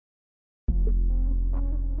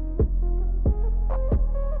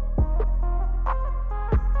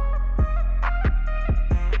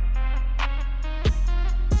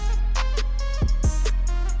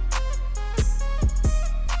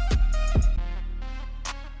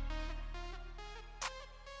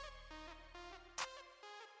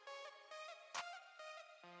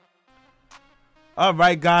All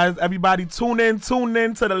right, guys, everybody tune in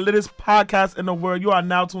to the littest podcast in the world. You are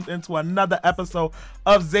now tuned into another episode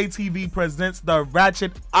of Zay TV Presents The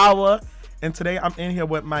Ratchet Hour. And today I'm in here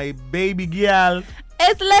with my baby girl.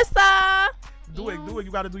 It's Lissa. Do it.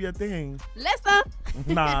 You got to do your thing. Lissa.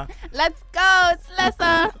 Nah. Let's go. It's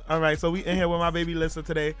Lissa. All right, so we in here with my baby Lissa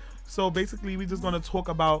today. So basically, we just going to talk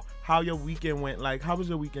about how your weekend went. Like, how was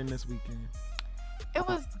your weekend this weekend? It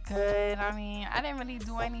was good. I mean, I didn't really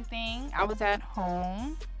do anything. I was at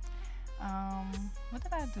home. What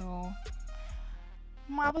did I do?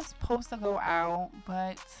 I was supposed to go out,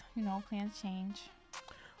 but, plans change.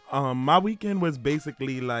 My weekend was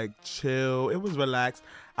basically like chill. It was relaxed.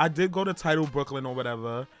 I did go to Tidal Brooklyn or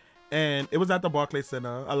whatever, and it was at the Barclays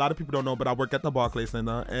Center. A lot of people don't know, but I work at the Barclays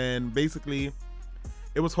Center, and basically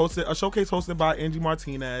it was a showcase hosted by Angie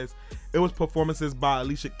Martinez. It was performances by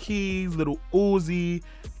Alicia Keys, Lil Uzi,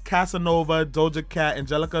 Casanova, Doja Cat,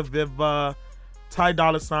 Angelica Viva, Ty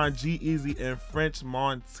Dolla $ign, G-Eazy, and French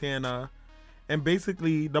Montana. And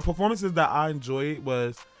basically the performances that I enjoyed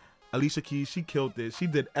was Alicia Keys. She killed it. She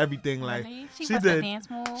did everything. Like really? She busted dance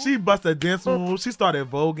moves. She busted dance moves. She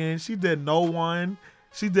started voguing. She did No One.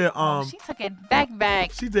 She did she took it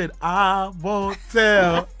back. She did I Won't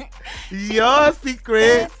Tell Your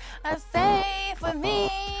Secrets. Safe with me.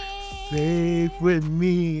 Safe with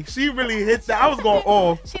me. She really hit that. I was going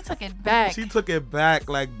off. She took it back. She took it back,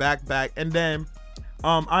 like back. And then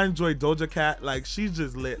I enjoyed Doja Cat. Like, she's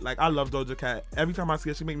just lit. Like, I love Doja Cat. Every time I see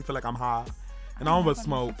her, she make me feel like I'm high. And I almost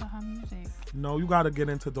smoke. No, you gotta get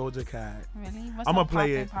into Doja Cat. Really? I'm gonna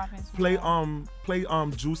play it. Play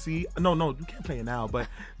Juicy. No, you can't play it now. But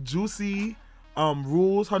Juicy,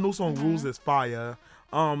 Rules. Her new song Rules is fire.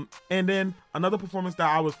 And then another performance that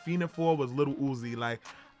I was fiending for was Lil Uzi. Like,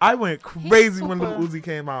 I went crazy when Lil Uzi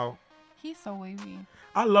came out. He's so wavy.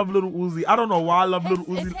 I love Lil Uzi. I don't know why I love Lil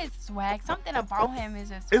Uzi. It's his swag. Something about him is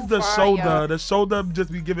just it's the fire. shoulder. The shoulder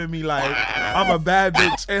just be giving me like, I'm a bad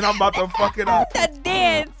bitch and I'm about to fuck it up. The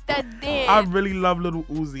dance. I really love Lil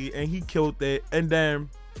Uzi and he killed it. And then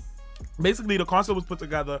basically the concert was put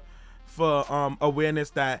together for awareness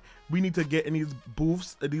that we need to get in these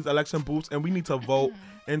booths, these election booths, and we need to vote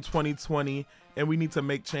in 2020 and we need to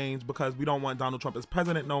make change because we don't want Donald Trump as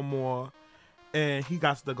president no more. And he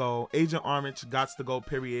got to go. Agent Orange got to go,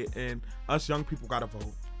 period. And us young people got to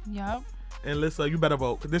vote. Yep. And Lissa, you better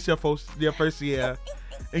vote. Because this your first year.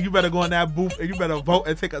 And you better go in that booth and you better vote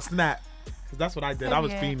and take a snap. Because that's what I did. I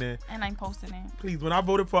was fiending. And I'm posting it. Please, when I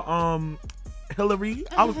voted for Hillary,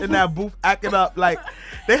 I was in that booth acting up. Like,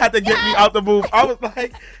 they had to get me out the booth. I was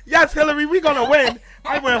like, yes, Hillary, we going to win.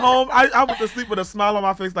 I went home. I went to sleep with a smile on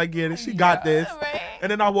my face like, yeah, she got this. Right. And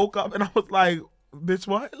then I woke up and I was like, bitch,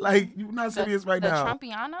 what? Like, you not serious right now.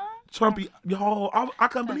 Trumpiana? Yo, I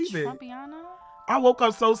couldn't believe it. Trumpiana? I woke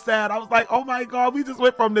up so sad. I was like, oh my God, we just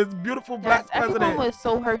went from this beautiful black president. Everyone was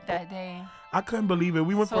so hurt that day. I couldn't believe it.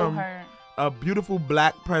 We went from a beautiful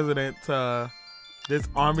black president to this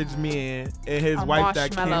orange man and his wife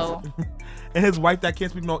that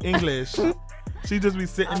can't speak no English. She just be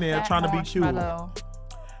sitting there trying to be cute.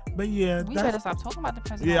 But yeah, we better stop talking about the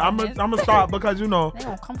president. Yeah, I'm gonna stop because they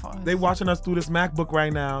won't come for us. They watching us through this MacBook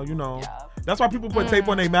right now. That's why people put tape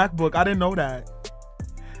on their MacBook. I didn't know that.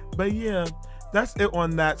 But yeah, that's it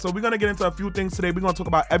on that. So we're gonna get into a few things today. We're gonna talk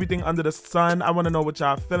about everything under the sun. I want to know what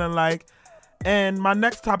y'all feeling like. And my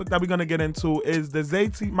next topic that we're gonna get into is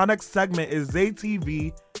my next segment is Zay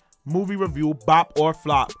TV movie review, bop or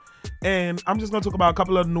flop. And I'm just gonna talk about a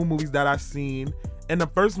couple of new movies that I've seen. And the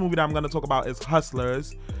first movie that I'm gonna talk about is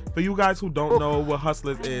Hustlers. For you guys who don't know what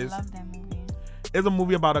Hustlers is, I love that movie. It's a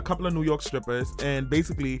movie about a couple of New York strippers, and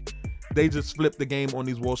basically they just flip the game on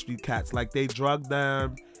these Wall Street cats. Like, they drug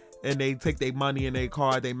them and they take their money in their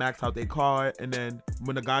car, they max out their car, and then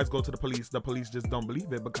when the guys go to the police just don't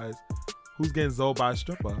believe it because who's getting zoed by a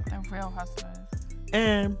stripper? The real hustlers.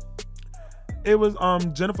 And it was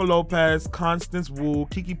Jennifer Lopez, Constance Wu,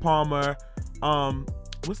 Keke Palmer,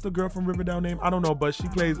 what's the girl from Riverdale name? I don't know, but she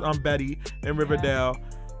plays Betty in Riverdale. Yeah.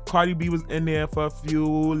 Cardi B was in there for a few.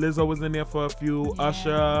 Lizzo was in there for a few. Yeah.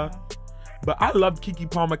 Usher. But I love Keke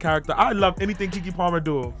Palmer character. I love anything Keke Palmer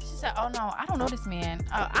do. She said, "Oh no, I don't know this man.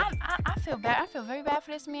 I feel bad. I feel very bad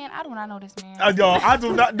for this man. I do not know this man." Yo, I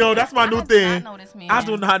do not know. That's my new thing. I do not know this man. I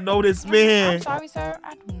do not know this man. I'm sorry, sir.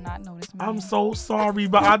 I do not know this man. I'm so sorry,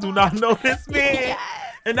 but I do not know this man. Yes.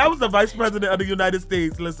 And that was the Vice President of the United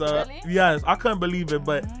States, Lissa. Really? Yes, I couldn't believe it.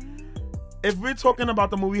 But if we're talking about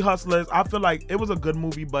the movie Hustlers, I feel like it was a good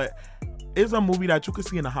movie, but it's a movie that you could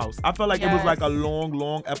see in the house. I felt like it was like a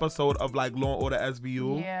long episode of like Law and Order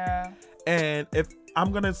SVU. Yeah. And if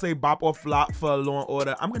I'm gonna say bop or flop for Law and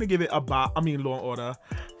Order, I'm gonna give it a bop. I mean Law and Order.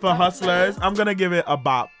 For Hustlers, I'm gonna give it a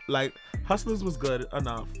bop. Like Hustlers was good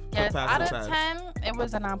enough. Yes, out of 10, it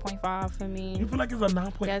was a 9.5 for me. You feel like it's a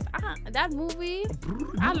 9. Yes, that movie,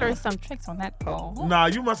 I learned some tricks on that pole. Nah,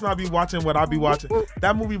 you must not be watching what I be watching.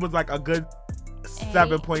 That movie was like a good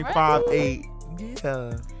 7.5, 8.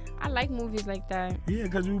 Yeah. I like movies like that. Yeah,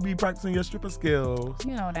 because you be practicing your stripper skills.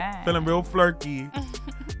 You know that. Feeling real flirty.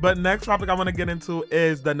 But next topic I want to get into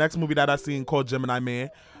is the next movie that I seen called Gemini Man,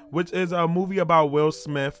 which is a movie about Will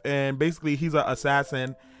Smith. And basically he's an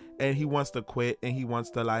assassin and he wants to quit and he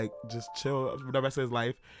wants to like just chill for the rest of his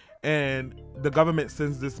life. And the government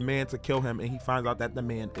sends this man to kill him and he finds out that the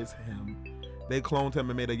man is him. They cloned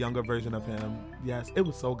him and made a younger version of him. Yes, it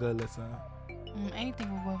was so good, Lissa.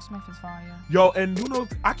 Anything with Will Smith is fire. Yo, and you know,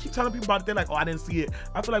 I keep telling people about it. They're like, oh, I didn't see it.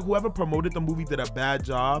 I feel like whoever promoted the movie did a bad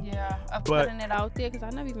job. Yeah, of putting it out there because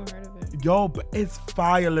I never even heard of it. Yo, but it's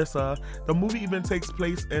fire, Lissa. The movie even takes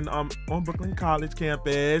place in on Brooklyn College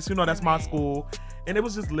campus. You know, that's my school. And it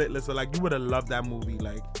was just lit, Lissa. Like, you would have loved that movie.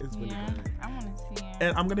 Like, it's really good. I want to see it.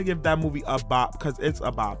 And I'm going to give that movie a bop because it's a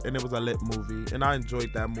bop. And it was a lit movie. And I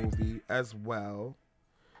enjoyed that movie as well.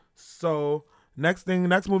 So... Next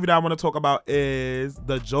movie that I want to talk about is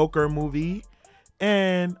the Joker movie.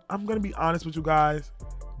 And I'm going to be honest with you guys.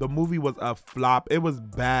 The movie was a flop. It was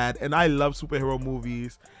bad. And I love superhero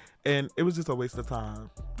movies. And it was just a waste of time.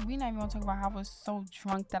 We not even going to talk about how I was so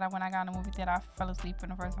drunk that when I got in the movie theater, I fell asleep in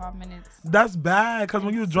the first 5 minutes. That's bad. Because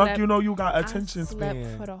when you're drunk, you know you got attention span. I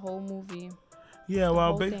slept for the whole movie. Yeah,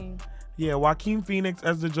 well, yeah, Joaquin Phoenix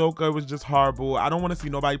as the Joker was just horrible. I don't want to see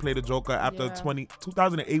nobody play the Joker after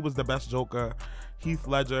 2008 was the best Joker. Heath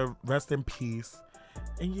Ledger, rest in peace.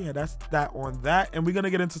 And yeah, that's that on that. And we're going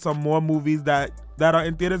to get into some more movies that are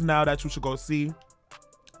in theaters now that you should go see.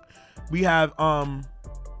 We have, I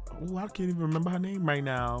can't even remember her name right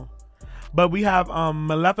now. But we have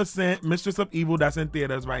Maleficent, Mistress of Evil, that's in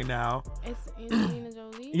theaters right now. It's Angelina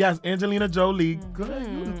Jolie? Yes, Angelina Jolie.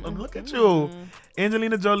 Good. Look at you.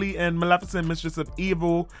 Angelina Jolie and Maleficent, Mistress of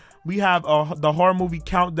Evil. We have the horror movie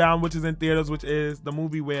Countdown, which is in theaters, which is the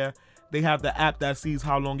movie where they have the app that sees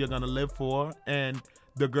how long you're going to live for. And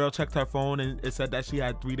the girl checked her phone and it said that she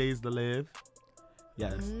had 3 days to live.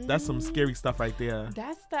 Yes, that's some scary stuff right there.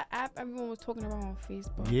 That's the app everyone was talking about on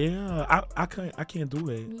Facebook. Yeah, I can't do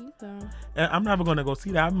it. Me either. And I'm never gonna go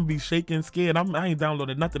see that. I'm gonna be shaking, scared. I ain't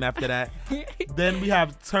downloading nothing after that. Then we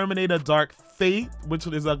have Terminator: Dark Fate, which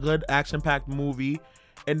is a good action-packed movie.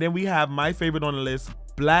 And then we have my favorite on the list,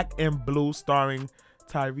 Black and Blue, starring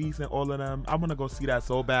Tyrese and all of them. I wanna go see that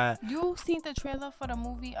so bad. You seen the trailer for the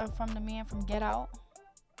movie from the man from Get Out?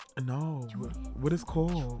 No, what is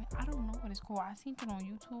called? I don't know what it's called. I seen it on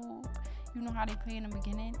YouTube. You know how they play in the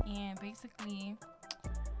beginning, and basically,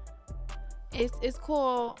 it's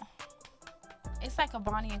called. It's like a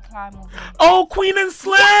Bonnie and Clyde movie. Oh, Queen and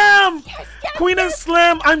Slim! Yes, Queen and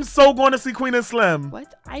Slim! I'm so going to see Queen and Slim.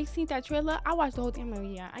 What? I seen that trailer. I watched the whole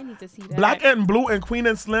thing. Yeah, I need to see that. Black and Blue and Queen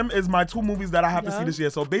and Slim is my two movies that I have to see this year.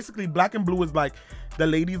 So basically, Black and Blue is like the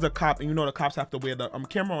lady's a cop, and you know the cops have to wear the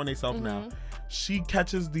camera on themselves now. She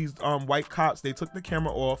catches these white cops. They took the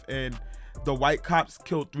camera off, and the white cops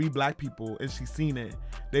killed 3 black people, and she's seen it.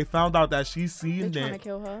 They found out that she's seen it, trying to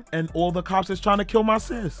kill her, and all the cops is trying to kill my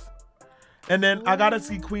sis. And then I gotta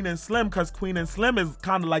see Queen and Slim because Queen and Slim is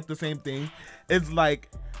kind of like the same thing. It's like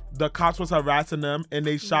the cops was harassing them and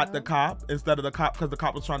they shot the cop instead of the cop because the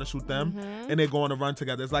cop was trying to shoot them, and they go on a run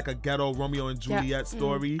together. It's like a ghetto Romeo and Juliet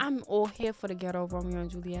story. I'm all here for the ghetto Romeo and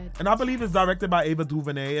Juliet. And I believe it's directed by Ava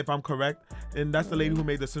DuVernay, if I'm correct. And that's the lady who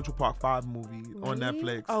made the Central Park 5 movie on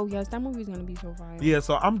Netflix. Oh yes, that movie's gonna be so fire. Yeah,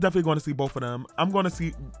 so I'm definitely going to see both of them. I'm going to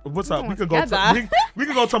see what's up. We could go. We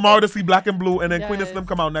could go tomorrow to see Black and Blue, and then Queen and Slim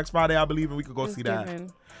come out next Friday, I believe, and we could go see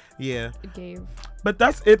that. Yeah. It gave. But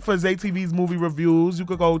that's it for ZayTV's movie reviews. You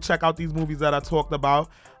could go check out these movies that I talked about.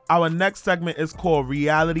 Our next segment is called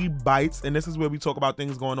Reality Bites, and this is where we talk about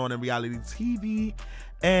things going on in reality TV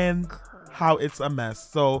and how it's a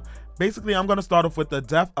mess. So basically, I'm going to start off with the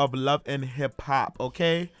death of Love and Hip Hop,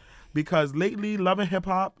 okay? Because lately, Love and Hip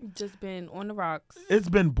Hop just been on the rocks. It's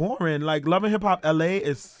been boring. Like, Love and Hip Hop LA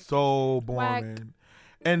is so boring. Whack.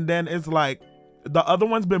 And then it's like, the other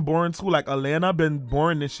one's been boring too. Like Atlanta been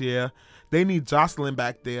boring this year. They need Jocelyn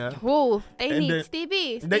back there. Ooh, they need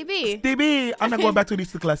Stevie. Stevie. I'm not going back to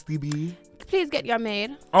these class, Stevie. Please get your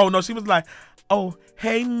maid. Oh no, she was like, oh,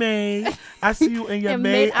 hey maid, I see you in your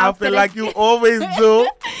maid outfit like you always do.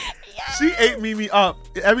 Yes. She ate Mimi up.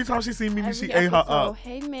 Every time she see Mimi, she ate her up.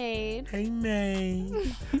 Hey, maid. Hey,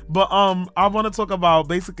 maid. But I want to talk about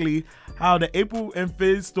basically how the April and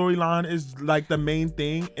Fizz storyline is like the main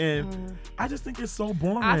thing, and I just think it's so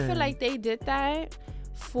boring. I feel like they did that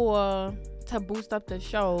to boost up the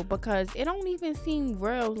show because it don't even seem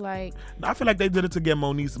real. Like, I feel like they did it to get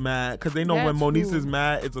Moniece mad because they know when Moniece is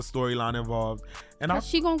mad, it's a storyline involved, and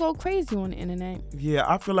she gonna go crazy on the internet. Yeah,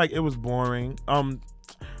 I feel like it was boring.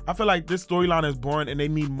 I feel like this storyline is boring and they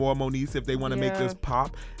need more Moniece if they want to make this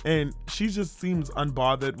pop. And she just seems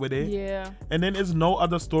unbothered with it. Yeah. And then there's no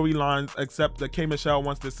other storylines except that K. Michelle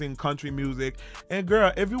wants to sing country music. And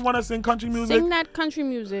girl, if you want to sing country music, sing that country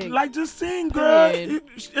music. Like, just sing, girl.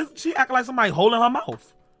 She act like somebody holding her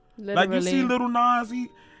mouth. Literally. Like, you see Lil Nas,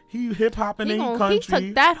 he hip hopping and he country. He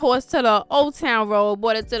took that horse to the Old Town Road,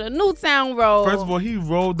 brought it to the New Town Road. First of all, he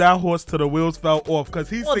rode that horse till the wheels fell off because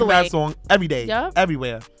he sing that song every day,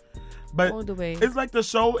 everywhere. But it's like the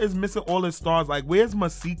show is missing all its stars. Like, where's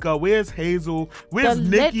Masika? Where's Hazel? Where's the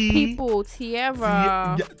Nikki? Lit people,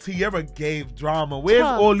 Tierra. Tierra gave drama. Where's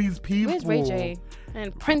all these people? Where's Ray J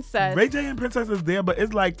and Princess? Ray J and Princess is there, but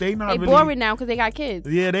it's like they really boring now because they got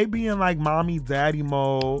kids. Yeah, they be in like mommy, daddy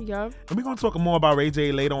mode. Yup. And we're gonna talk more about Ray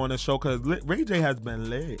J later on the show because Ray J has been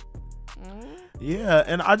lit. Yeah,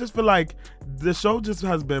 and I just feel like the show just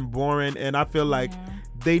has been boring, and I feel like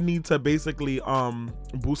they need to basically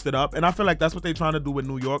boost it up, and I feel like that's what they're trying to do with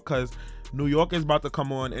New York because New York is about to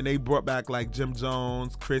come on, and they brought back like Jim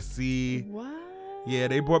Jones, Chrissy. What? Yeah,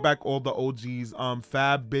 they brought back all the OGs.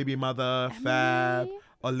 Fab, Baby Mother, Fab,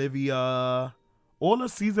 Olivia. All the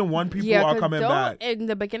season 1 people are coming back. In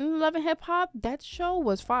the beginning of Love and Hip Hop, that show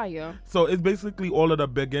was fire. So it's basically all of the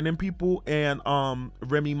beginning people and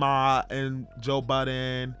Remy Ma and Joe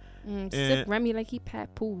Budden. Sip Remy like he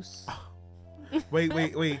Pat Poose.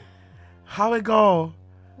 Wait. How it go?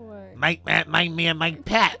 What? My man, Mike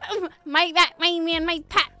Pat. My man, Mike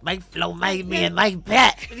Pat. Mike Flow, my man, Mike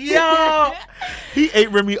Pat. Yo, he ate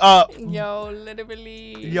Remy up. Yo,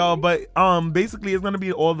 literally. Yo, but basically it's gonna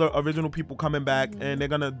be all the original people coming back, and they're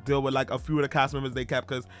gonna deal with like a few of the cast members they kept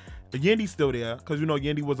because Yandy's still there because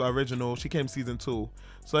Yandy was the original. She came season 2,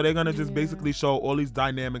 so they're gonna just basically show all these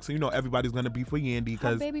dynamics. So everybody's gonna be for Yandy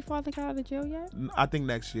because baby father got out of jail yet? I think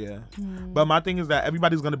next year. But my thing is that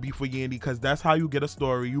everybody's gonna be for Yandy because that's how you get a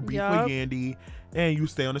story. You be for Yandy and you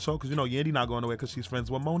stay on the show because Yandy not going away because she's friends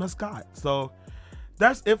with Mona Scott. So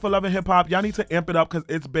that's it for Love and Hip Hop. Y'all need to amp it up because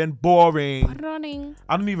it's been boring.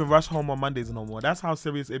 I don't even rush home on Mondays no more. That's how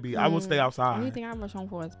serious it be. I will stay outside. Only thing I rush home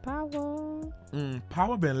for is Power.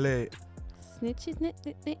 Power been lit. Snitch.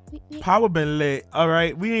 Power been lit. All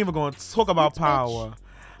right, we ain't even gonna talk about Power.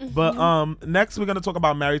 But next we're gonna talk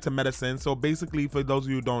about Married to Medicine. So basically, for those of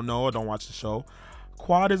you who don't know or don't watch the show,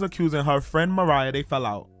 Quad is accusing her friend Mariah. They fell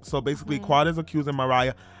out. So basically, Quad is accusing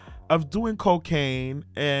Mariah of doing cocaine,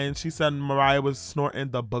 and she said Mariah was snorting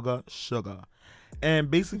the booger sugar. And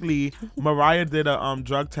basically, Mariah did a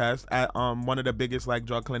drug test at one of the biggest like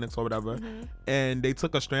drug clinics or whatever, and they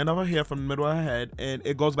took a strand of her hair from the middle of her head, and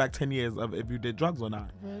it goes back 10 years of if you did drugs or not.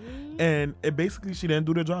 Really? And it basically she didn't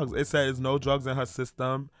do the drugs. It says no drugs in her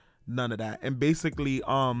system, none of that. And basically,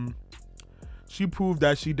 she proved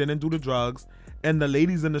that she didn't do the drugs. And the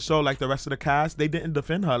ladies in the show, like the rest of the cast, they didn't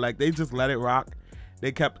defend her. Like they just let it rock.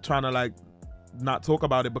 They kept trying to like not talk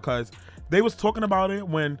about it because they was talking about it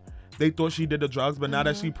when they thought she did the drugs, but now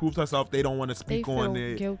that she proved herself, they don't want to speak on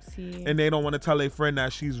it. Guilty. And they don't want to tell their friend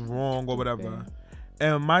that she's wrong or whatever.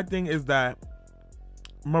 And my thing is that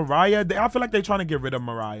Mariah, I feel like they're trying to get rid of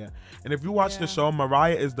Mariah. And if you watch the show,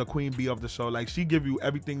 Mariah is the queen bee of the show. Like she give you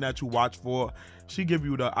everything that you watch for. She give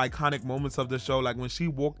you the iconic moments of the show. Like when she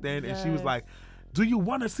walked in and she was like, "Do you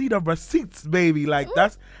want to see the receipts, baby?" Like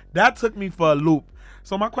that took me for a loop.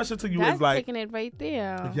 So my question to you is like, taking it right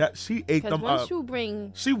there. Yeah, she ate them up.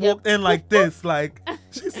 She walked in like this, like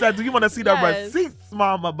she said, "Do you want to see the receipts,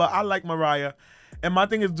 mama?" But I like Mariah, and my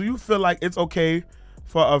thing is, do you feel like it's okay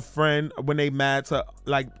for a friend when they mad to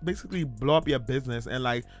like basically blow up your business and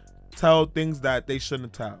like tell things that they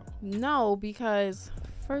shouldn't tell? No, because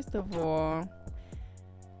first of all,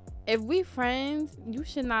 if we friends, you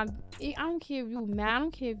should not. I don't care if you mad. I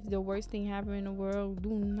don't care if the worst thing happened in the world. Do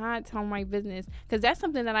not tell my business, because that's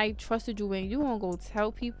something that I trusted you in. You gonna go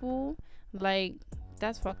tell people, like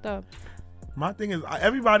that's fucked up. My thing is,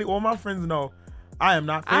 everybody, all my friends know, I am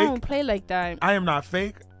not fake. I don't play like that. I am not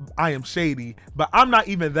fake. I am shady, but I'm not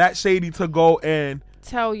even that shady to go and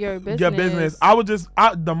tell your business. I would just,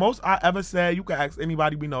 the most I ever said, you can ask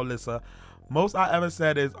anybody we know, Lissa. Most I ever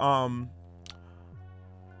said is,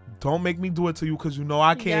 don't make me do it to you because you know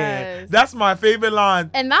I can. Yes. That's my favorite line.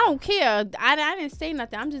 And I don't care. I didn't say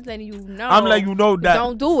nothing. I'm just letting you know. I'm letting you know that.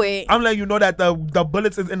 Don't do it. I'm letting you know that the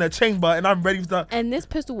bullets is in the chamber and I'm ready to. And this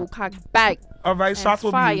pistol will cock back. All right, shots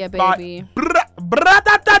will fire, be baby.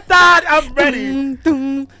 I'm ready.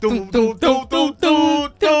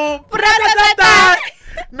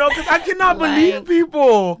 No, because I cannot believe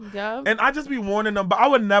people. Yep. And I just be warning them. But I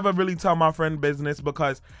would never really tell my friend business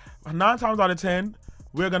because 9 times out of 10,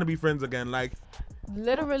 we're going to be friends again. Like,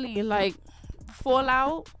 literally, like,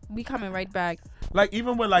 fallout, we coming right back. Like,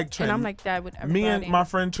 even with, like, Trinity. And I'm like that with everybody. Me and my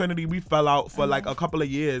friend Trinity, we fell out for, like, a couple of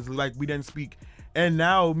years. Like, we didn't speak. And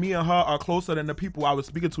now me and her are closer than the people I was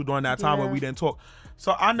speaking to during that time when we didn't talk.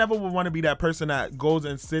 So I never would want to be that person that goes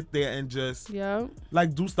and sit there and just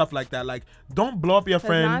like do stuff like that. Like, don't blow up your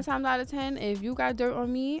friend. 9 times out of 10, if you got dirt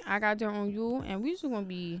on me, I got dirt on you, and we just gonna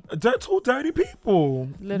be two dirty people.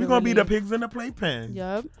 Literally. We're gonna be the pigs in the playpen.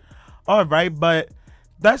 Yep. All right, but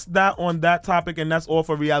that's that on that topic, and that's all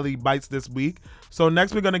for Reality Bites this week. So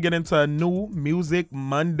next we're gonna get into New Music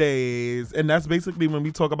Mondays, and that's basically when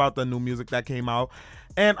we talk about the new music that came out.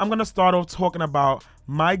 And I'm gonna start off talking about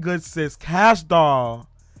my good sis Cash Doll.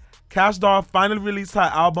 Cash Doll finally released her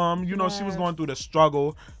album. You know, she was going through the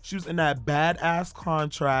struggle. She was in that badass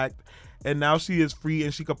contract, and now she is free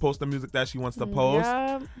and she can post the music that she wants to post.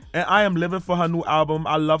 Yep. And I am living for her new album.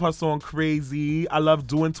 I love her song Crazy. I love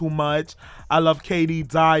Doing Too Much. I love Katie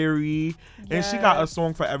Diary. And she got a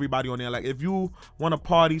song for everybody on there. Like, if you want to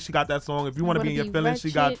party, she got that song. If you want to be in your feelings,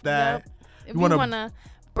 she got that. Yep. If you want to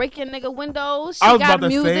break your nigga windows, she I was got about to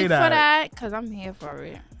music say for that, because I'm here for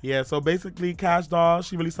it. Yeah, so basically, Cash Doll,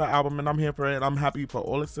 she released her album, and I'm here for it. And I'm happy for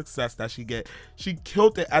all the success that she get. She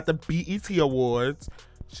killed it at the BET Awards.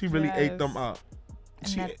 She really ate them up.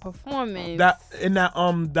 And that performance.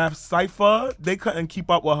 That cypher, they couldn't keep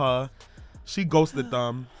up with her. She ghosted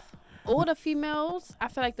them. All the females, I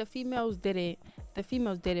feel like the females did it. The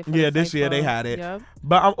females did it for this year they had it. Yep.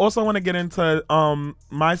 But I also want to get into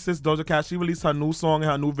my sis Doja Cat. She released her new song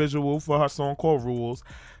and her new visual for her song called Rules.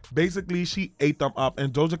 Basically, she ate them up,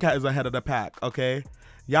 and Doja Cat is ahead of the pack, okay?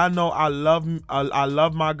 Y'all know I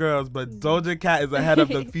love my girls, but Doja Cat is ahead of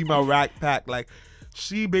the female rap pack. Like,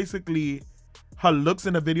 she basically, her looks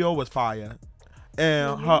in the video was fire.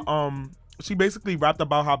 And her she basically rapped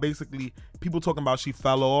about how basically people talking about she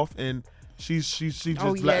fell off, and she's just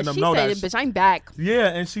letting them know that bitch, I'm back. Yeah,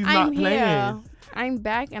 and she's not playing. Here. I'm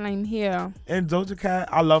back and I'm here. And Doja Cat,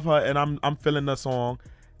 I love her, and I'm feeling the song.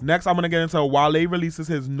 Next, I'm gonna get into Wale releases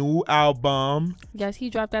his new album. Yes, he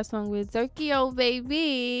dropped that song with Zerkio,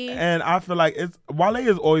 baby. And I feel like Wale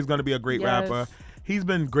is always gonna be a great rapper. He's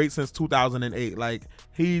been great since 2008. Like,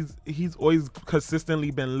 he's always consistently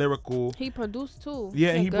been lyrical. He produced too.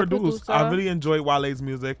 Yeah, he produced. I really enjoy Wale's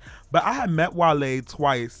music. But I had met Wale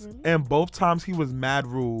twice, and both times he was mad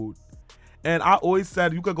rude. And I always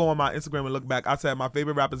said, you could go on my Instagram and look back. I said my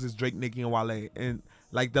favorite rappers is Drake, Nicki, and Wale, and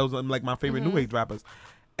like those are like my favorite new age rappers.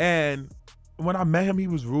 And when I met him, he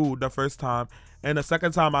was rude the first time, and the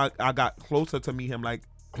second time I got closer to meet him, like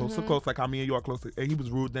close, like how me and you are close, and he was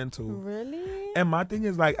rude then too. Really? And my thing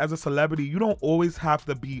is, like, as a celebrity, you don't always have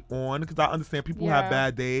to be on, because I understand people have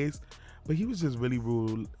bad days, but he was just really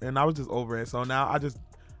rude, and I was just over it. So now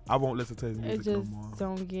I won't listen to his music no more.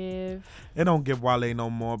 It don't give Wale no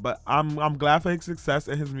more. But I'm glad for his success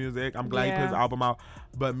in his music. I'm glad he put his album out.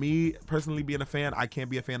 But me personally being a fan, I can't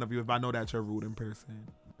be a fan of you if I know that you're rude in person.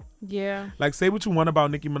 Yeah. Like, say what you want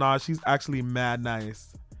about Nicki Minaj, she's actually mad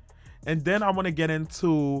nice. And then I want to get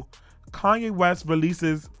into Kanye West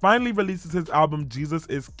finally releases his album Jesus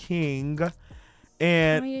is King.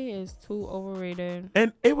 And Kanye is too overrated.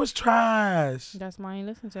 And it was trash. That's why I ain't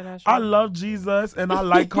listen to that shit. I love Jesus and I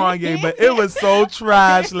like Kanye, but it was so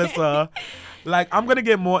trash, Lisa. Like, I'm gonna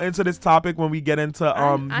get more into this topic when we get into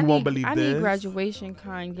You Won't Believe This. I need graduation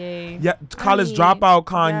Kanye. Yeah, college dropout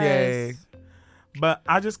Kanye. Yes. But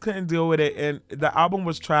I just couldn't deal with it, and the album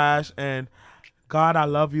was trash. And God, I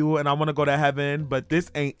love you, and I want to go to heaven, but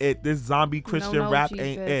this ain't it. This zombie Christian rap Jesus.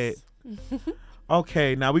 Ain't it.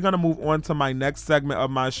 Okay, now we're gonna move on to my next segment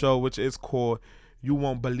of my show, which is called You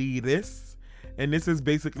Won't Believe This. And this is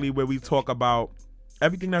basically where we talk about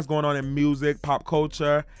everything that's going on in music, pop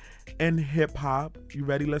culture, and hip hop. You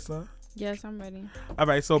ready, Lissa? Yes, I'm ready. All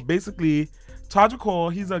right, so basically, Taja Cole,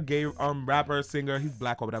 he's a gay rapper, singer. He's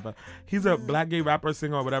black or whatever. He's a black gay rapper,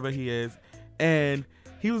 singer, or whatever he is. And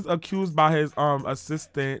he was accused by his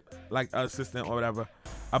assistant or whatever,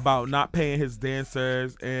 about not paying his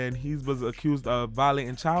dancers. And he was accused of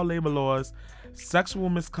violating child labor laws, sexual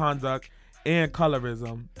misconduct, and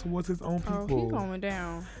colorism towards his own people. Oh, he's going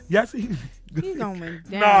down. Yes, He's going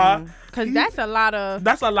down. Nah, because that's a lot of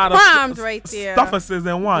crimes right there. Stuffuses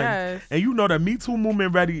in one. Yes. And you know the Me Too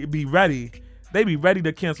movement They be ready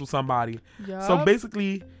to cancel somebody. Yup. So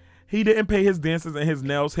basically, he didn't pay his dancers in his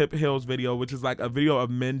Nails Hip Heels video, which is like a video of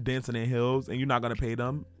men dancing in heels, and you're not gonna pay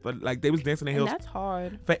them. But like they was dancing in heels. That's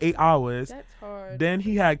hard. For 8 hours. That's hard. Then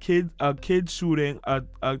he had a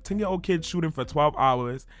 10-year-old kid shooting for 12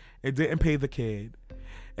 hours and didn't pay the kid.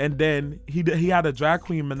 And then he had a drag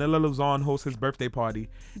queen, Manila Luzon, host his birthday party.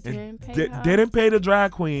 And didn't pay the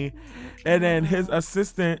drag queen. And then his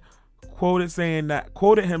assistant quoted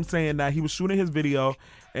him saying that he was shooting his video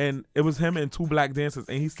and it was him and 2 black dancers.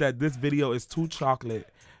 And he said, "This video is too chocolate.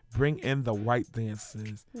 Bring in the white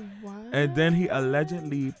dancers." What? And then he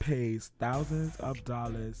allegedly pays thousands of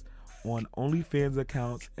dollars on OnlyFans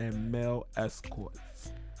accounts and male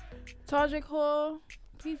escorts. Todrick Hall,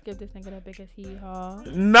 please give this nigga the biggest hee-haw.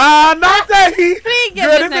 Nah, not that he. Please give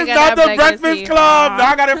Girl, this this is nigga not the the Breakfast biggest Club. hee-haw. Now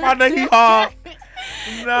I gotta find the hee-haw.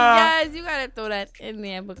 Nah. Yes, you gotta throw that in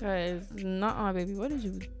there because, nuh-uh, baby, what did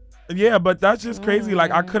you do? Yeah, but that's just crazy.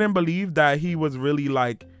 Like, I couldn't believe that he was really,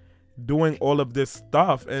 like, doing all of this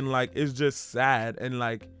stuff. And, like, it's just sad. And,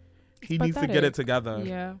 like, he needs to get it together.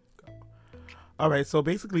 Yeah. All right, so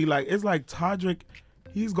basically, like, it's like Todrick,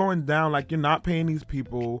 he's going down. Like, you're not paying these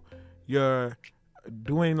people. You're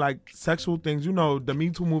doing, like, sexual things. You know, the Me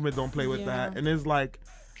Too movement don't play with that. And it's like,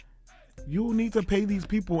 you need to pay these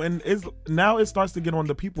people. And now it starts to get on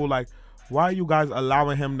the people, like, why are you guys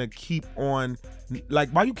allowing him to keep on, like,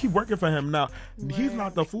 why you keep working for him now? Right. He's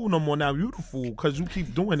not the fool no more. Now you the fool because you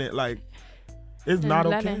keep doing it. Like, it's not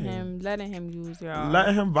okay. Letting him use y'all.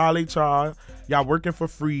 Letting him violate y'all. Y'all working for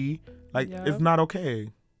free. Like, it's not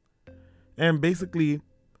okay. And basically,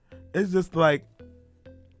 it's just like,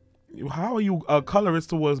 how are you a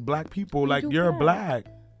colorist towards black people? Like, you're black.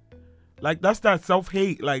 Like, that's that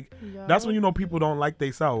self-hate. Like, that's when you know people don't like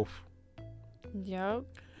they self. Yep.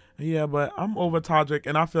 Yeah, but I'm over Todrick,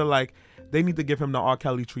 and I feel like they need to give him the R.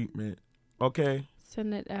 Kelly treatment. Okay?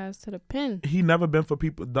 Send that ass to the pen. He never been for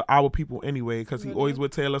our people anyway, because he always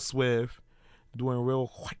with Taylor Swift doing real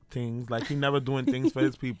white things. Like, he never doing things for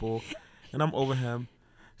his people. And I'm over him.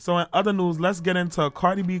 So in other news, let's get into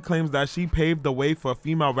Cardi B claims that she paved the way for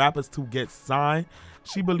female rappers to get signed.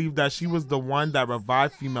 She believed that she was the one that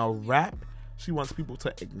revived female rap. She wants people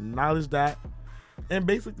to acknowledge that. And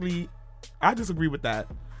basically, I disagree with that.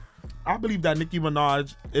 I believe that Nicki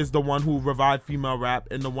Minaj is the one who revived female rap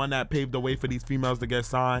and the one that paved the way for these females to get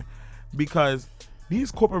signed, because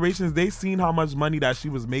these corporations, they seen how much money that she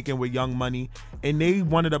was making with Young Money, and they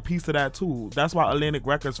wanted a piece of that too. That's why Atlantic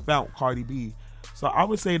Records found Cardi B. So I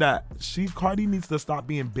would say that Cardi needs to stop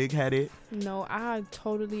being big-headed. No, I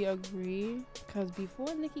totally agree, because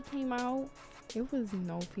before Nicki came out, it was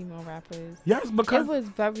no female rappers. Yes, because it was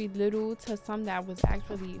very little to some that was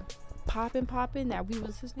actually popping that we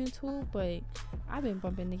was listening to, but I've been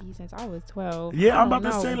bumping Nicki since I was 12. Yeah, I'm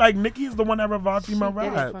about to say, like, Nicki is the one that revived female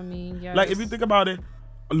rap. Did it for me, yes. Like, if you think about it,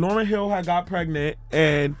 Lauryn Hill had got pregnant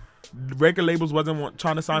and record labels wasn't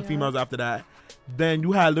trying to sign females after that. Then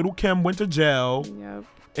you had Little Kim went to jail. Yep.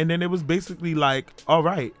 And then it was basically like, all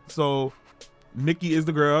right, so Nicki is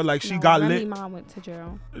the girl. Like, she got Remy lit. mom went to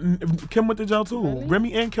jail. Kim went to jail too. Really?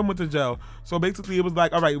 Remy and Kim went to jail. So basically it was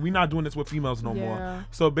like, all right, we're not doing this with females no more.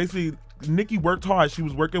 So basically Nicki worked hard. She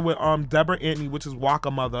was working with Deborah Anthony, which is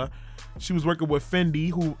Waka Mother. She was working with Fendi,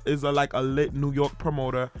 who is a lit New York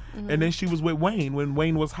promoter. And then she was with Wayne when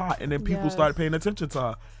Wayne was hot, and then people started paying attention to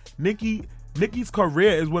her. Nicki's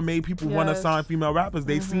career is what made people want to sign female rappers.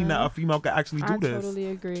 They seen that a female could actually do this. I totally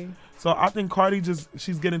agree. So I think Cardi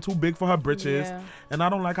she's getting too big for her britches. Yeah. And I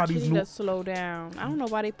don't like how she these need to slow down. I don't know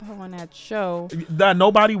why they put her on that show. That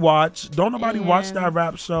nobody watch. Don't nobody watch that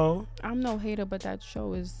rap show. I'm no hater, but that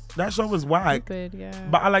show is whack. Stupid, yeah.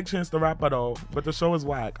 But I like Chance the Rapper though. But the show is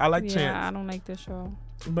whack. I like Chance. Yeah, I don't like this show.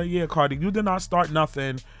 But yeah, Cardi, you did not start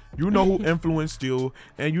nothing. You know who influenced you,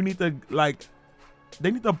 and you need to they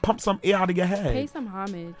need to pump some air out of your head. Pay some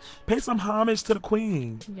homage. Pay some homage to the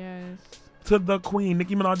queen. Yes. To the queen.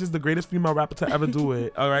 Nicki Minaj is the greatest female rapper to ever do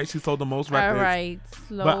it. All right, she sold the most records. All right,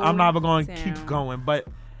 but I'm not even going to keep going. But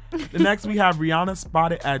the next we have Rihanna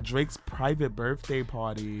spotted at Drake's private birthday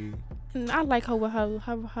party. I like her with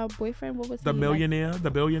her boyfriend. What was the he? millionaire? The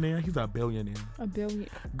billionaire? He's a billionaire. A billion.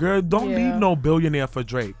 Girl, don't leave no billionaire for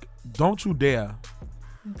Drake. Don't you dare.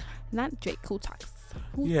 Not Drake. Who talks?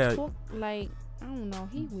 Talk like, I don't know.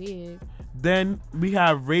 He weird. Then we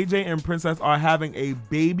have Ray J and Princess are having a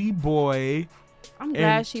baby boy. I'm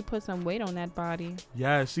glad she put some weight on that body.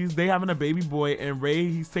 Yeah, they having a baby boy, and Ray,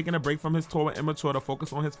 he's taking a break from his tour with Immature to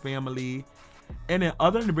focus on his family. And then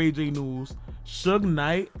other than Ray J news, Suge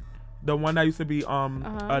Knight, the one that used to be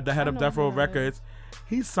the head of Death Row Records,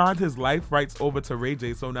 he signed his life rights over to Ray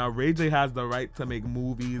J. So now Ray J has the right to make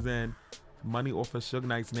movies and money off of Suge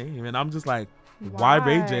Knight's name. And I'm just like, why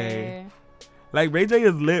Ray J? Like, Ray J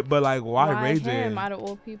is lit, but like, why Ray J? Him out of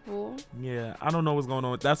all people? Yeah, I don't know what's going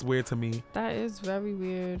on. That's weird to me. That is very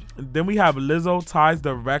weird. And then we have Lizzo ties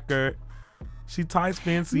the record. She ties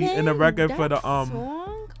Fancy in the record for the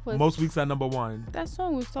most weeks at #1. That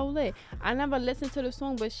song was so lit. I never listened to the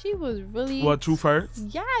song, but she was really... What, Truth Hurts?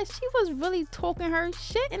 Yeah, she was really talking her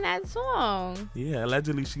shit in that song. Yeah,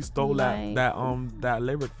 allegedly she stole that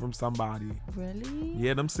lyric from somebody. Really?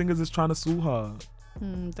 Yeah, them singers is trying to sue her.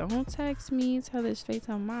 Don't text me. Tell it straight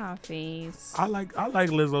to my face. I like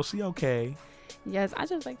Lizzo. She okay. Yes, I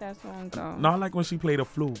just like that song though. No, I like when she played the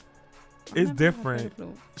flute. It's different.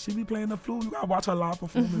 She be playing the flute. You gotta watch her live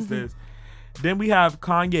performances. Then we have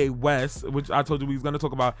Kanye West, which I told you we was gonna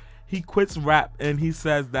talk about. He quits rap and he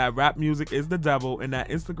says that rap music is the devil and that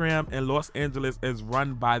Instagram in Los Angeles is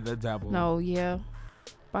run by the devil. No, yeah.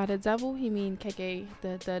 By the devil, he mean KK,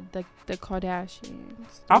 the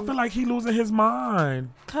Kardashians. I feel like he losing his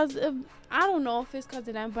mind. Cause I don't know if it's cause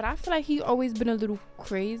of them, but I feel like he always been a little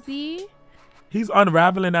crazy. He's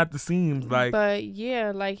unraveling at the seams, like. But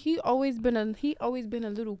yeah, like he always been a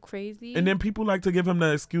little crazy. And then people like to give him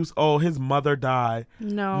the excuse, oh, his mother died.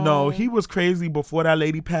 No, he was crazy before that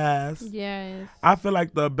lady passed. Yes. I feel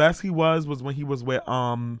like the best he was when he was with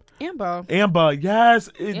Amber. Yes,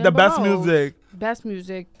 the best music. Best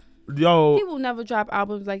music. Yo, he will never drop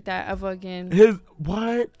albums like that ever again. His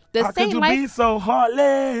what? The How same could you be so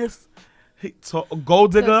heartless?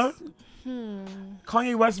 Gold Digger.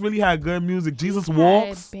 Kanye West really had good music. Jesus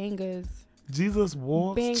Walks. Bangers. Jesus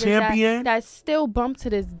Walks. Bangers Champion. That still bump to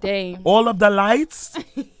this day. All of the Lights.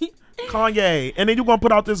 Kanye. And then you gonna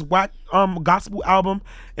put out this whack gospel album,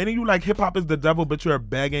 and then you like hip hop is the devil, but you're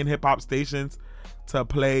begging hip hop stations to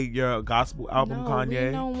play your gospel album,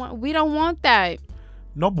 Kanye. We don't want that.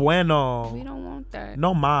 No bueno. We don't want that.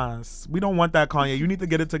 No mas. We don't want that, Kanye. You need to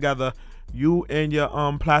get it together. You and your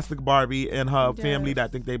plastic Barbie and her family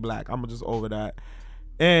that think they black. I'm just over that.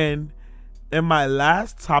 And in my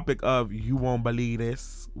last topic of you won't believe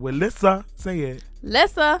this with Lissa, say it.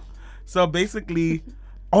 Lissa. So basically,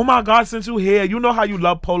 oh my God, since you here, you know how you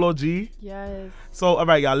love Polo G? Yes. So all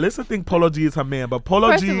right, y'all. Lissa think Polo G is her man, but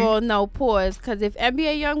Polo G. First of all, no, pause, because if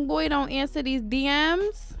NBA YoungBoy don't answer these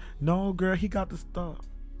DMs. No, girl, he got the stuff.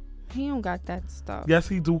 He don't got that stuff. Yes,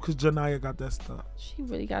 he do, because Janaya got that stuff. She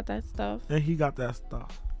really got that stuff. And he got that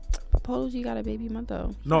stuff. But Polo G got a baby mother.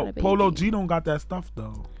 No, Polo G don't got that stuff,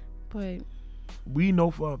 though. But we know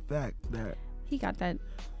for a fact that he got that.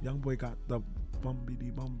 YoungBoy got the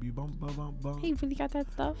bumpity bumpy bum bum bum bum. He really got that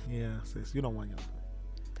stuff? Yeah, sis. You don't want YoungBoy.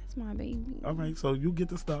 That's my baby. All right, so you get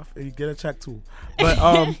the stuff and you get a check too. But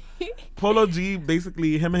Polo G,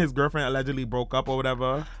 basically, him and his girlfriend allegedly broke up or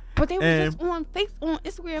whatever. But they were just on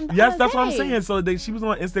Instagram. Yes, that's what I'm saying. So she was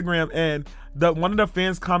on Instagram, and one of the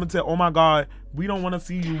fans commented, "Oh my God, we don't want to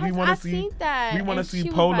see you. We want to see that. We want to see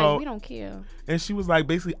Polo. Like, we don't care." And she was like,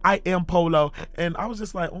 basically, I am Polo, and I was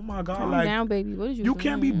just like, "Oh my God, calm like, down, baby. What is you? You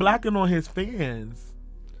can't be blacking on his fans,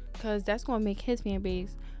 cause that's gonna make his fan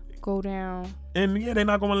base go down. And yeah, they're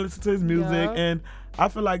not gonna listen to his music, and I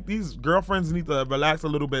feel like these girlfriends need to relax a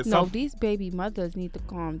little bit. No, these baby mothers need to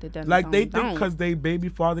calm down. Like they think because they baby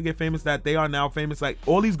father get famous that they are now famous. Like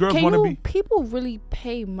all these girls want to be. People really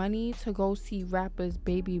pay money to go see rappers'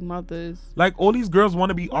 baby mothers. Like all these girls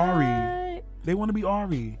want to be Ari. They want to be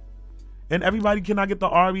Ari, and everybody cannot get the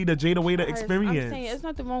Ari, the Jada Waiter experience. I'm saying it's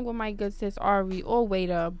nothing wrong with my good sis Ari or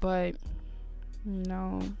Waiter, but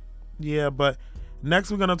no. Yeah, but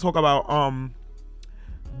next we're gonna talk about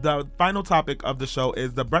the final topic of the show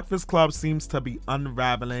is the Breakfast Club seems to be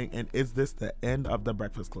unraveling, and is this the end of the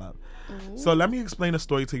Breakfast Club? So let me explain the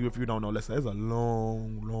story to you if you don't know. Listen, it's a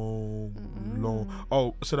long,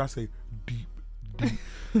 oh, should I say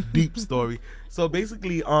deep story. So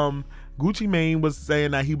basically, Gucci Mane was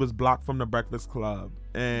saying that he was blocked from the Breakfast Club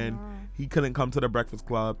and he couldn't come to the Breakfast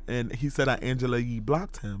Club, and he said that Angela Yee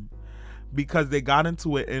blocked him because they got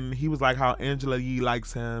into it, and he was like how Angela Yee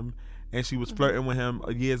likes him and she was flirting with him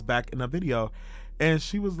years back in a video, and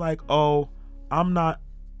she was like, I'm not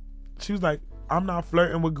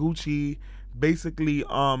flirting with Gucci. Basically,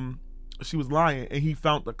 she was lying, and he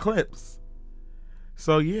found the clips.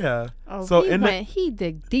 So yeah. He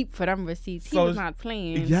dig deep for them receipts. He was not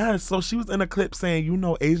playing. Yeah, so she was in a clip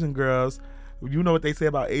saying, Asian girls you know what they say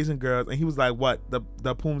about Asian girls? And he was like, what?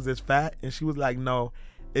 The pooms is fat? And she was like, no,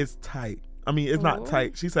 it's tight. I mean, it's not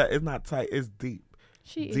tight. She said, it's not tight. It's deep.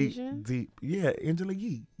 She deep, Asian? Deep. Yeah, Angela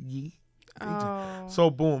Yee. Yee. Oh. So,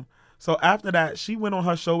 boom. So, after that, she went on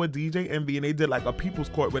her show with DJ Envy, and they did like a people's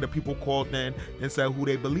court where the people called in and said who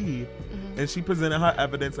they believe. Mm-hmm. And she presented her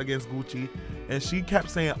evidence against Gucci. And she kept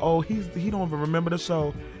saying, oh, he don't even remember the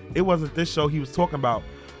show. It wasn't this show he was talking about.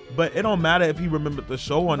 But it don't matter if he remembered the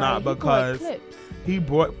show or not, because he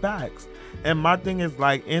brought facts. And my thing is,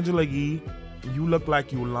 like, Angela Yee, you look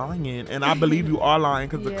like you lying. And I believe you are lying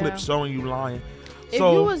because the clip's showing you lying. If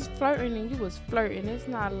So, you was flirting and you was flirting, it's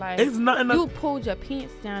not like it's nothing. you pulled your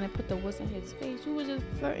pants down and put the wuss in his face. You was just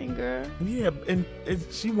flirting, girl. Yeah, and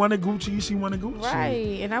she wanted Gucci. She wanted Gucci.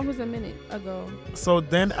 Right, and that was a minute ago. So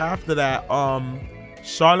then after that,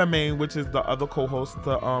 Charlemagne, which is the other co-host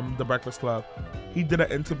to the Breakfast Club, he did an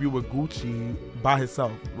interview with Gucci by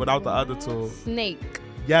himself without the other two. Snake.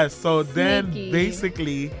 Yes. So Sneaky. then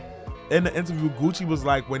basically, in the interview, Gucci was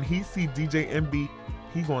like, when he see DJ Envy,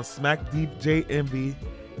 he gonna smack DJ Envy,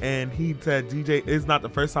 and he said DJ it's not the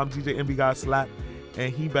first time DJ Envy got slapped,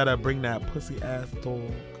 and he better bring that pussy ass dog,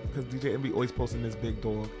 because DJ Envy always posting this big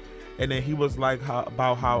dog. And then he was like how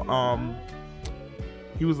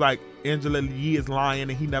he was like Angela Yee is lying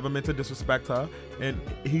and he never meant to disrespect her, and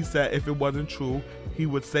he said if it wasn't true he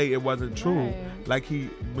would say it wasn't true, Right. like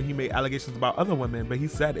when he made allegations about other women, but he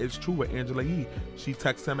said it's true with Angela Yee. She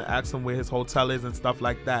texted him and asked him where his hotel is and stuff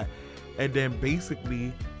like that. And then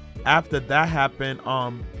basically after that happened,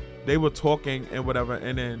 they were talking and whatever,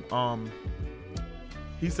 and then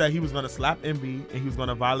he said he was gonna slap Envy and he was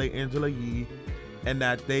gonna violate Angela Yee, and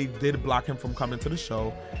that they did block him from coming to the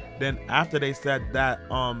show. Then after they said that,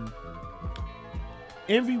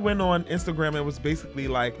 Envy went on Instagram and was basically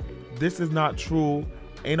like, this is not true,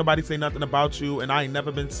 ain't nobody say nothing about you, and I ain't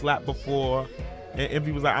never been slapped before. And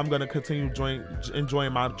Envy was like, I'm gonna continue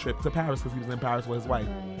enjoying my trip to Paris, because he was in Paris with his wife.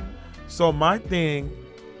 Right. So my thing,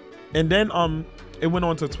 and then it went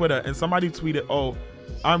on to Twitter, and somebody tweeted, oh,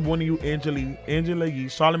 I'm warning you, Angela Yee,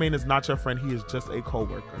 Charlemagne is not your friend, he is just a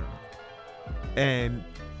co-worker. And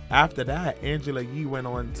after that, Angela Yee went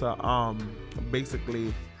on to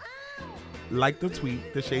basically like the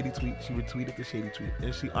tweet, the shady tweet. She retweeted the shady tweet,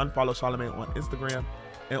 and she unfollowed Charlemagne on Instagram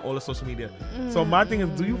and all the social media. So my thing is,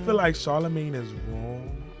 do you feel like Charlemagne is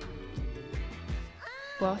wrong?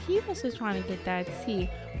 Well, he was just trying to get that tea,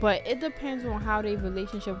 but it depends on how their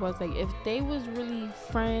relationship was. Like, if they was really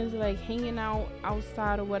friends, like hanging out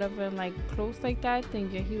outside or whatever, and like close like that,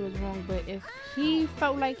 then yeah, he was wrong. But if he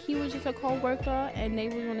felt like he was just a co-worker and they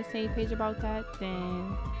was on the same page about that,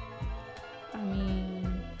 then I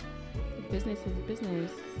mean, business is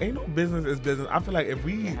business. Ain't no business is business. I feel like if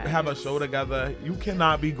we have a show together, you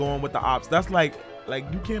cannot be going with the ops. That's like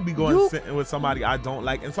you can't be going sitting with somebody I don't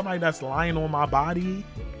like and somebody that's lying on my body.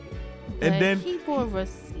 But and then he bought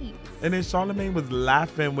receipts. And then Charlemagne was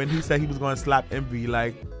laughing when he said he was going to slap Envy.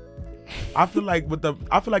 Like, I feel like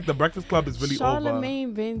the Breakfast Club is really over.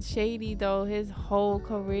 Charlemagne been shady though his whole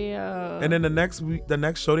career. And then the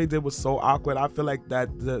next show they did was so awkward. I feel like that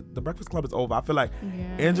the Breakfast Club is over. I feel like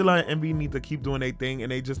Angela and Envy need to keep doing their thing,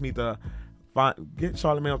 and they just need to get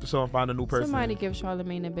Charlemagne off the show and find a new person. Somebody give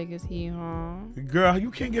Charlemagne the biggest hee-haw. Girl,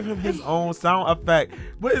 you can't give him his own sound effect.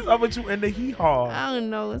 What is up with you in the hee-haw? I don't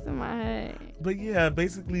know. It's in my head. But yeah,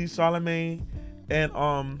 basically Charlemagne and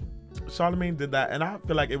Charlemagne did that, and I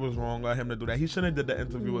feel like it was wrong of him to do that. He shouldn't have did the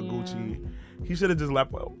interview with Gucci. He should have just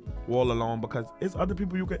left Wall alone, because it's other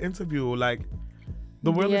people you can interview. Like,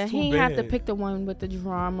 the world is too big. He had to pick the one with the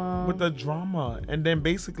drama. And then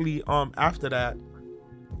basically after that,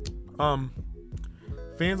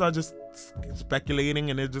 fans are just speculating,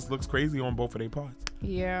 and it just looks crazy on both of their parts.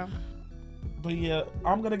 Yeah. But yeah,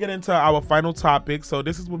 I'm gonna get into our final topic. So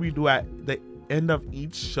this is what we do at the end of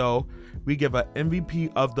each show. We give an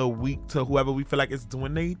MVP of the week to whoever we feel like is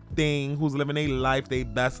doing their thing, who's living their life, their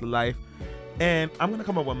best life. And I'm gonna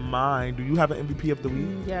come up with mine. Do you have an MVP of the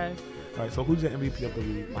week? Yes. All right, so who's your MVP of the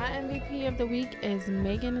week? My MVP of the week is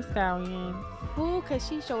Megan Thee Stallion. Who? Because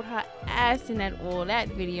she showed her ass in that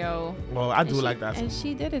video. Well, I do like that song. And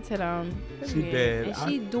she did it to them. She did. And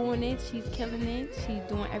she's doing it. She's killing it. She's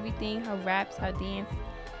doing everything. Her raps, her dance.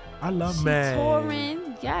 I love Meg. She's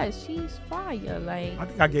touring. Yes, she's fire. Like, I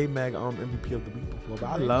think I gave Meg MVP of the week before,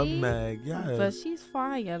 but really? I love Meg. Yes. But she's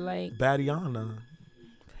fire. Like, Badiana.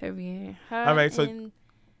 Period. Her all right, so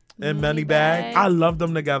and Moneybag, I love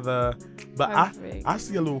them together, but I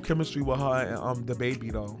see a little chemistry with her and the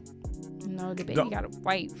baby though. No, the baby got a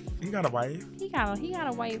wife. He got a wife. He got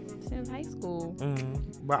a wife since high school.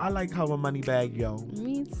 But I like her with Moneybag, yo.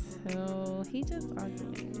 Me too. He just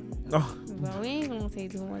ugly. Oh, But we ain't gonna say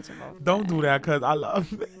too much about don't do that because I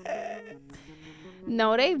love it.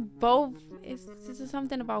 No, they both. It's just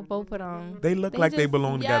something about both of them. They look like they just-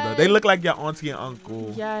 belong together. yes. They look like your auntie and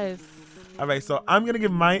uncle. Yes. All right, so I'm going to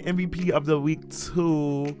give my MVP of the week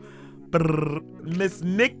to Miss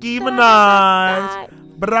Nicki Minaj.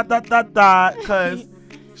 Because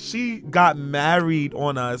she got married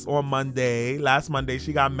on us on Monday. Last Monday,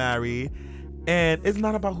 she got married. And it's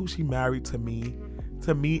not about who she married to me.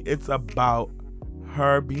 To me, it's about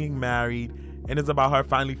her being married. And it's about her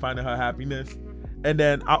finally finding her happiness. And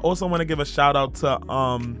then I also want to give a shout out to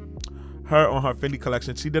her on her Fendi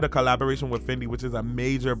collection. She did a collaboration with Fendi, which is a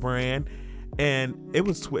major brand. And it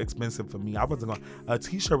was too expensive for me. I wasn't going to. A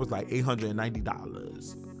t-shirt was like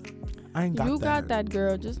 $890. I ain't got that. You got that,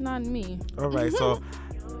 girl, just not me. All right, so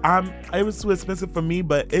it was too expensive for me,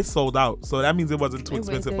 but it sold out. So that means it wasn't too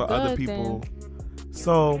expensive for other people.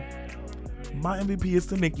 So my MVP is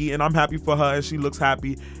to Nicki, and I'm happy for her, and she looks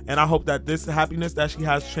happy. And I hope that this happiness that she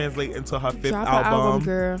has translate into her 5th Drop album,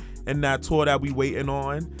 girl. and that tour that we waiting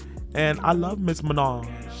on. And I love Miss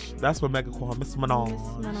Minaj. That's what Megan called her, Miss Minaj.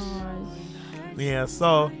 Yeah,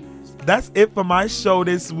 so that's it for my show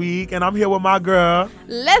this week, and I'm here with my girl.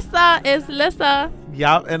 Lissa is Lissa.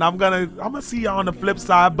 Yep, and I'm gonna see y'all on the flip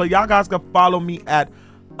side, but y'all guys can follow me at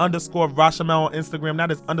 _Rashamel on Instagram.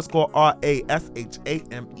 That is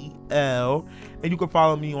 _RASHAMEL. And you can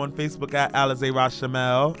follow me on Facebook at Alizé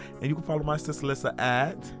Rashamel. And you can follow my sister Lissa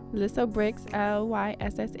at Lissa Bricks,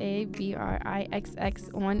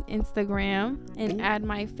 LYSSABRIXX on Instagram. And add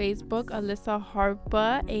my Facebook, Alyssa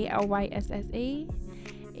Harper, ALYSSAHARPER.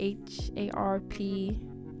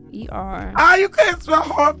 Ah, you can't spell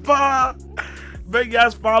Harper. But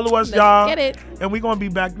yes, follow us, y'all. Get it. And we're gonna be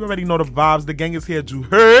back. You already know the vibes. The gang is here. You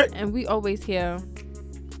heard? And we always here.